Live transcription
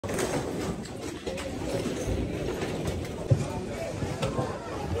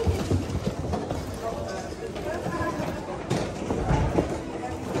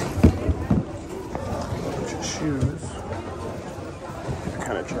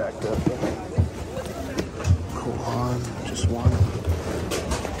backed up. Cool on, just one.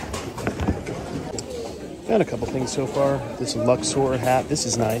 Found a couple things so far. This Luxor hat, this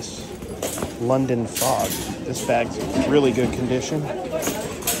is nice. London Fog. This bag's in really good condition.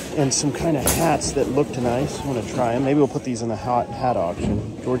 And some kind of hats that looked nice. I want to try them. Maybe we'll put these in the hat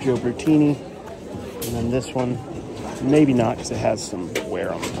auction. Giorgio Bertini. And then this one, maybe not because it has some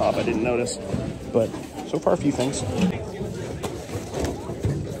wear on the top. I didn't notice. But so far, a few things.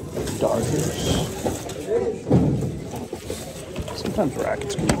 Dodgers. Sometimes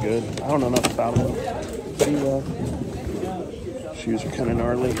rackets can be good. I don't know enough about them. Shoes are kind of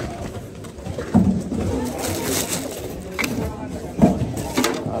gnarly.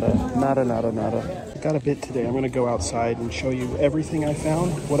 Nada. Got a bit today. I'm going to go outside and show you everything I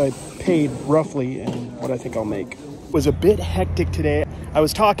found, what I paid roughly, and what I think I'll make. It was a bit hectic today. I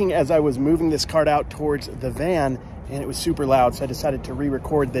was talking as I was moving this cart out towards the van, and it was super loud, so I decided to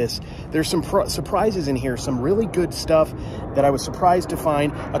re-record this. There's some surprises in here, some really good stuff that I was surprised to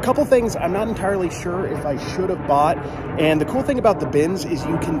find. A couple things I'm not entirely sure if I should have bought, and the cool thing about the bins is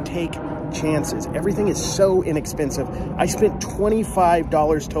you can take chances. Everything is so inexpensive. I spent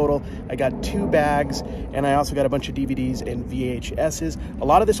 $25 total. I got 2 bags, and I also got a bunch of DVDs and VHSs. A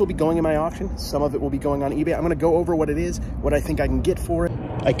lot of this will be going in my auction. Some of it will be going on eBay. I'm going to go over what it is, what I think I can get for it.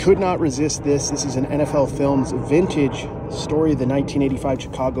 I could not resist this. This is an NFL Films vintage story of the 1985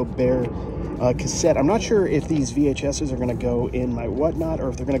 Chicago Bear cassette. I'm not sure if these VHSs are going to go in my whatnot or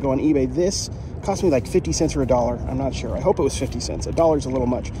if they're going to go on eBay. This cost me like 50 cents or $1. I'm not sure. I hope it was 50 cents. $1's a little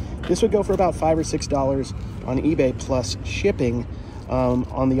much. This would go for about $5 or $6 on eBay plus shipping.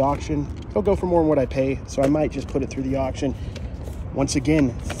 On the auction, it'll go for more than what I pay, so I might just put it through the auction. Once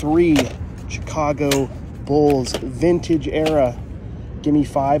again, 3 Chicago Bulls vintage era. Give me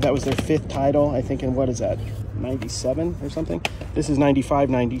 5. That was their 5th title, I think, in what is that, 97 or something? This is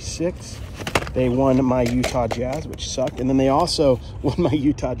 95, 96. They won my Utah Jazz, which sucked. And then they also won my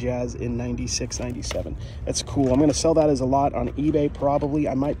Utah Jazz in 96, 97. That's cool. I'm going to sell that as a lot on eBay, probably.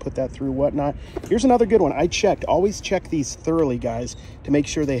 I might put that through whatnot. Here's another good one. I checked. Always check these thoroughly, guys, to make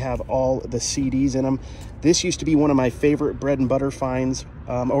sure they have all the CDs in them. This used to be one of my favorite bread and butter finds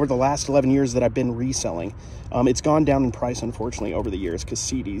over the last 11 years that I've been reselling. It's gone down in price, unfortunately, over the years because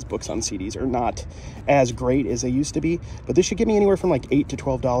CDs, books on CDs, are not as great as they used to be. But this should give me anywhere from like $8 to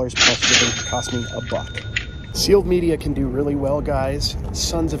 $12 plus shipping. Cost me $1. Sealed media can do really well, guys.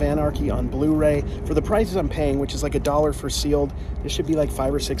 Sons of Anarchy on Blu-ray. For the prices I'm paying, which is like $1 for sealed, this should be like $5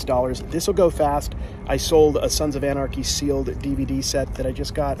 or $6. This will go fast. I sold a Sons of Anarchy sealed DVD set that I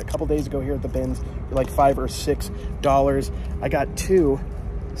just got a couple days ago here at the bins for like $5 or $6. I got 2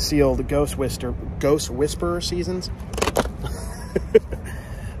 sealed Ghost Whisperer seasons.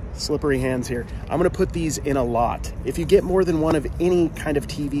 Slippery hands here. I'm going to put these in a lot. If you get more than one of any kind of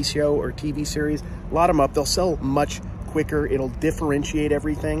TV show or TV series, lot them up. They'll sell much quicker. It'll differentiate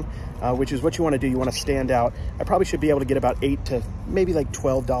everything, which is what you want to do. You want to stand out. I probably should be able to get about $8 to maybe like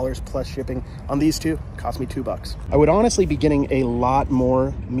 $12 plus shipping on these two. Cost me $2. I would honestly be getting a lot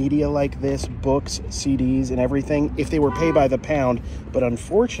more media like this, books, CDs, and everything, if they were paid by the pound. But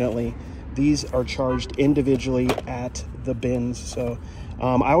unfortunately, these are charged individually at the bins. So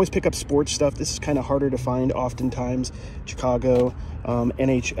I always pick up sports stuff. This is kind of harder to find oftentimes. Chicago,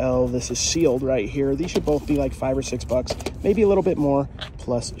 NHL, this is sealed right here. These should both be like $5 or $6, maybe a little bit more,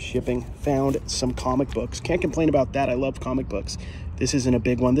 plus shipping. Found some comic books. Can't complain about that. I love comic books. This isn't a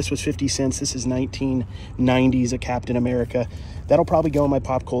big one. This was 50 cents. This is 1990s, a Captain America. That'll probably go in my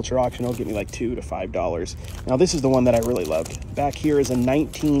pop culture auction. It'll get me like $2 to $5. Now, this is the one that I really loved. Back here is a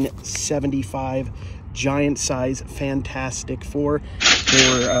 1975 giant size Fantastic Four. They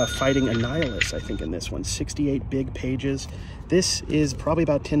were fighting Annihilus, I think, in this one. 68 big pages. This is probably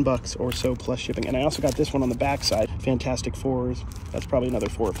about $10 or so plus shipping. And I also got this one on the back side, Fantastic Fours. That's probably another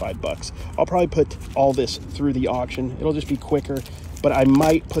 $4 or $5. I'll probably put all this through the auction. It'll just be quicker. But I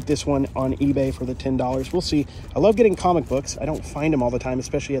might put this one on eBay for the $10. We'll see. I love getting comic books. I don't find them all the time,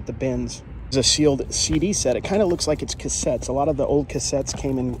 especially at the bins. There's a sealed CD set. It kind of looks like it's cassettes. A lot of the old cassettes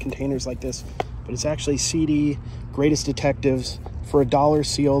came in containers like this, but it's actually CD, Greatest Detectives, for $1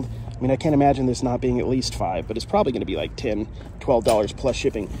 sealed. I mean, I can't imagine this not being at least $5, but it's probably going to be like $10, $12 plus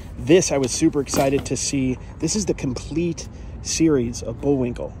shipping. This I was super excited to see. This is the complete series of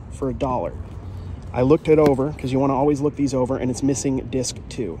Bullwinkle for $1. I looked it over because you want to always look these over, and it's missing disc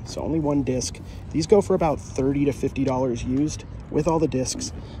 2. So only 1 disc. These go for about $30 to $50 used with all the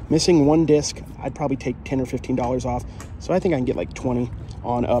discs. Missing 1 disc, I'd probably take $10 or $15 off. So I think I can get like 20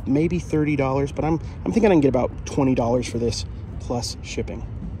 on up, maybe $30, but I'm thinking I can get about $20 for this plus shipping.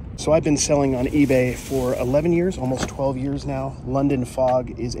 So I've been selling on eBay for 11 years, almost 12 years now. London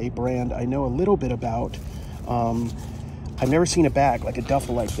Fog is a brand I know a little bit about. I've never seen a bag, like a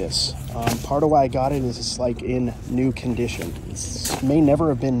duffel like this. Part of why I got it is it's like in new condition. It may never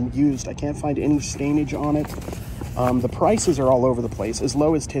have been used. I can't find any stainage on it. The prices are all over the place, as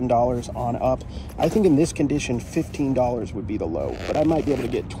low as $10 on up. I think in this condition, $15 would be the low, but I might be able to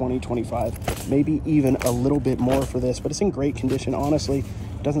get 20, 25, maybe even a little bit more for this, but it's in great condition. Honestly,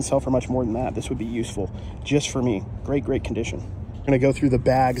 it doesn't sell for much more than that. This would be useful just for me. Great, great condition. I'm gonna go through the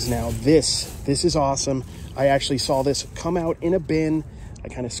bags now. This is awesome. I actually saw this come out in a bin. I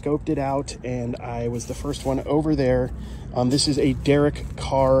kind of scoped it out and I was the first one over there. This is a Derek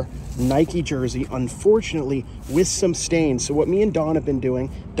Carr Nike jersey, unfortunately with some stains. So what me and Dawn have been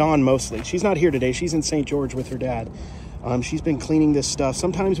doing, Dawn mostly, she's not here today, she's in St. George with her dad. She's been cleaning this stuff,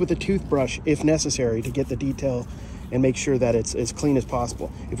 sometimes with a toothbrush if necessary, to get the detail and make sure that it's as clean as possible.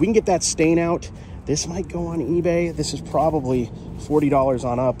 If we can get that stain out, this might go on eBay. This is probably $40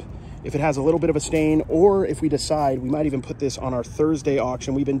 on up. If it has a little bit of a stain, or if we decide, we might even put this on our Thursday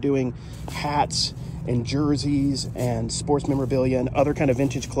auction. We've been doing hats and jerseys and sports memorabilia and other kind of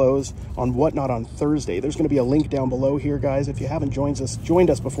vintage clothes on Whatnot on Thursday. There's going to be a link down below here, guys. If you haven't joined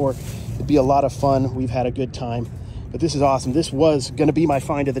us before, it'd be a lot of fun. We've had a good time, but this is awesome. This was going to be my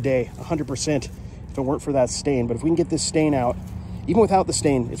find of the day, 100%, if it weren't for that stain. But if we can get this stain out, even without the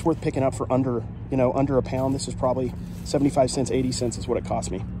stain, it's worth picking up for under a pound. This is probably 75 cents, 80 cents is what it cost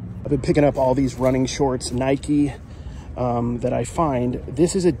me. I've been picking up all these running shorts, Nike, that I find.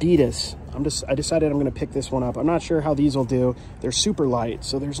 This is Adidas. I decided I'm gonna pick this one up. I'm not sure how these will do. They're super light,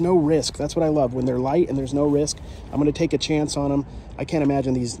 so there's no risk. That's what I love. When they're light and there's no risk, I'm gonna take a chance on them. I can't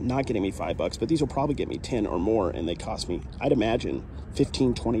imagine these not getting me $5, but these will probably get me 10 or more, and they cost me, I'd imagine,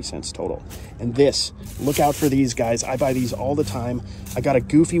 15, 20 cents total. And this, look out for these guys. I buy these all the time. I got a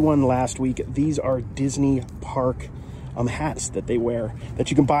goofy one last week. These are Disney park hats that they wear,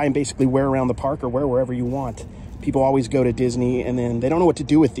 that you can buy and basically wear around the park or wear wherever you want. People always go to Disney and then they don't know what to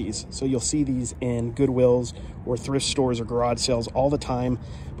do with these. So you'll see these in Goodwills or thrift stores or garage sales all the time.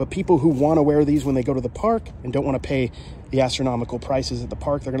 But people who want to wear these when they go to the park and don't want to pay the astronomical prices at the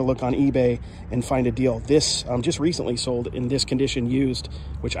park, they're going to look on eBay and find a deal. This just recently sold in this condition used,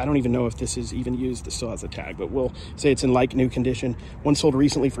 which I don't even know if this is even used. This still has a tag, but we'll say it's in like new condition. One sold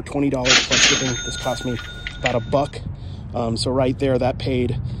recently for $20 plus shipping. This cost me about $1. So right there, that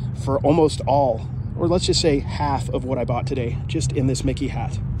paid for almost all, or let's just say half of what I bought today, just in this Mickey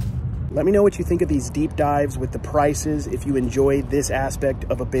hat. Let me know what you think of these deep dives with the prices. If you enjoy this aspect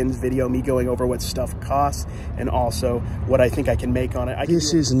of a bins video, me going over what stuff costs and also what I think I can make on it.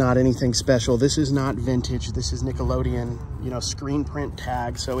 This is not anything special. This is not vintage. This is Nickelodeon, screen print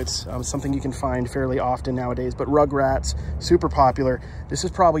tag. So it's something you can find fairly often nowadays, but Rugrats, super popular. This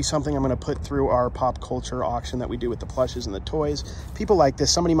is probably something I'm gonna put through our pop culture auction that we do with the plushes and the toys. People like this.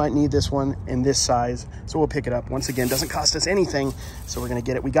 Somebody might need this one in this size, so we'll pick it up. Once again, doesn't cost us anything, so we're gonna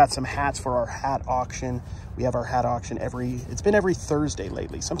get it. We got some hats for our hat auction. We have our hat auction it's been every Thursday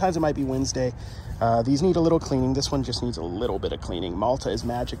lately. Sometimes it might be Wednesday. These need a little cleaning. This one just needs a little bit of cleaning. Malta is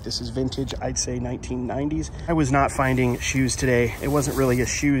magic. This is vintage, I'd say 1990s. I was not finding shoes today. It wasn't really a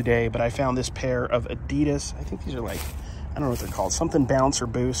shoe day, but I found this pair of Adidas. I think these are like, I don't know what they're called, something Bounce or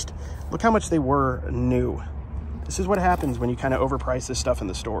Boost. Look how much they were new. This is what happens when you kind of overprice this stuff in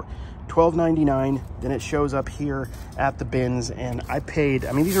the store. $12.99, then it shows up here at the bins, and I paid,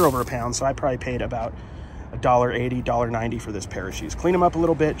 these are over a pound, so I probably paid about $1.80, $1.90 for this pair of shoes. Clean them up a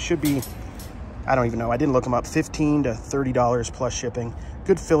little bit, should be, I don't even know, I didn't look them up, $15 to $30 plus shipping.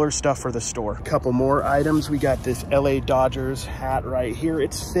 Good filler stuff for the store. A couple more items. We got this LA Dodgers hat right here.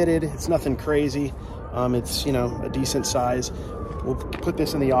 It's fitted, it's nothing crazy. It's, a decent size. We'll put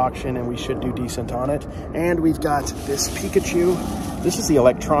this in the auction and we should do decent on it. And we've got this Pikachu. This is the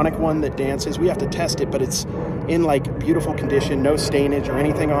electronic one that dances. We have to test it, but it's in like beautiful condition, no stainage or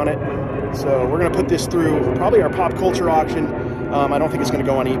anything on it. So we're gonna put this through probably our pop culture auction. I don't think it's gonna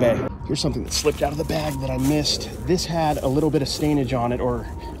go on eBay. Here's something that slipped out of the bag that I missed. This had a little bit of stainage on it, or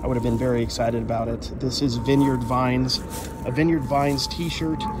I would have been very excited about it. This is Vineyard Vines, a Vineyard Vines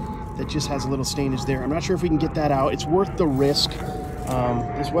t-shirt that just has a little stainage there. I'm not sure if we can get that out. It's worth the risk.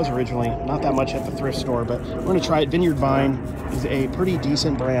 This was originally not that much at the thrift store, but we're gonna try it. Vineyard Vine is a pretty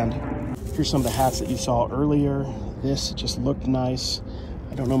decent brand. Here's some of the hats that you saw earlier. This just looked nice.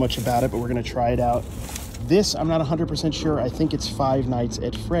 I don't know much about it, but we're gonna try it out. This, I'm not 100% sure. I think it's Five Nights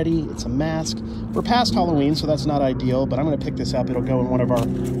at Freddy. It's a mask. We're past Halloween, so that's not ideal, but I'm gonna pick this up. It'll go in one of our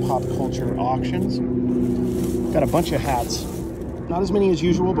pop culture auctions. Got a bunch of hats. Not as many as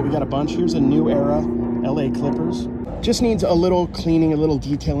usual, but we got a bunch. Here's a New Era LA Clippers. Just needs a little cleaning, a little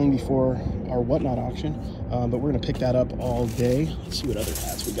detailing before our whatnot auction, but we're gonna pick that up all day. Let's see what other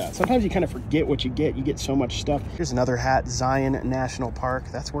hats we got. Sometimes you kind of forget what you get so much stuff. Here's another hat, Zion National Park.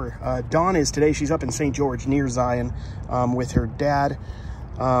 That's where Dawn is today. She's up in St. George near Zion with her dad.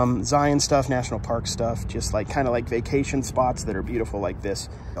 Zion stuff, national park stuff, just like kind of like vacation spots that are beautiful like this.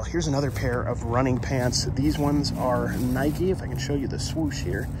 Well, here's another pair of running pants. These ones are Nike. If I can show you the swoosh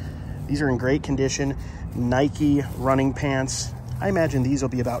here. These are in great condition, Nike running pants. I imagine these will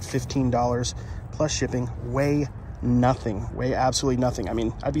be about $15 plus shipping. Weigh nothing, weigh absolutely nothing. I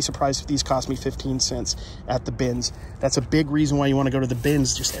mean, I'd be surprised if these cost me 15 cents at the bins. That's a big reason why you want to go to the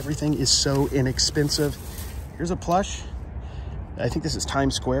bins. Just everything is so inexpensive. Here's a plush. I think this is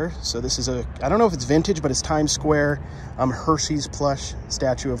Times Square. So this is a, I don't know if it's vintage, but it's Times Square Hershey's plush,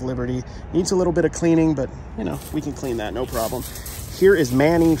 Statue of Liberty. Needs a little bit of cleaning, but you know, we can clean that, no problem. Here is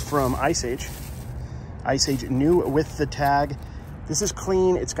Manny from Ice Age. Ice Age new with the tag. This is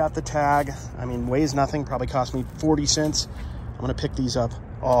clean, it's got the tag. I mean, weighs nothing, probably cost me 40 cents. I'm gonna pick these up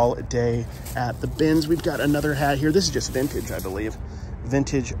all day at the bins. We've got another hat here. This is just vintage, I believe.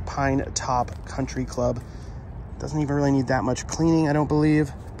 Vintage Pine Top Country Club. Doesn't even really need that much cleaning, I don't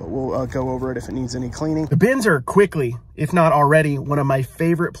believe, but we'll go over it if it needs any cleaning. The bins are quickly, if not already, one of my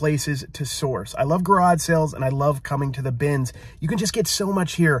favorite places to source. I love garage sales and I love coming to the bins. You can just get so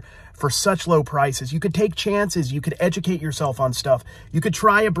much here for such low prices. You could take chances. You could educate yourself on stuff. You could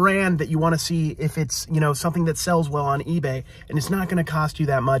try a brand that you want to see if it's, you know, something that sells well on eBay, and it's not going to cost you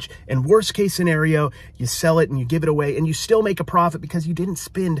that much. And worst case scenario, you sell it and you give it away and you still make a profit because you didn't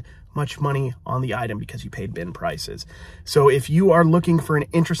spend much money on the item because you paid bin prices. So if you are looking for an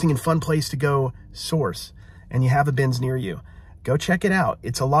interesting and fun place to go source and you have a bins near you, go check it out.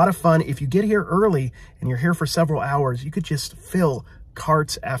 It's a lot of fun. If you get here early and you're here for several hours, you could just fill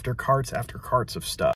carts after carts after carts of stuff.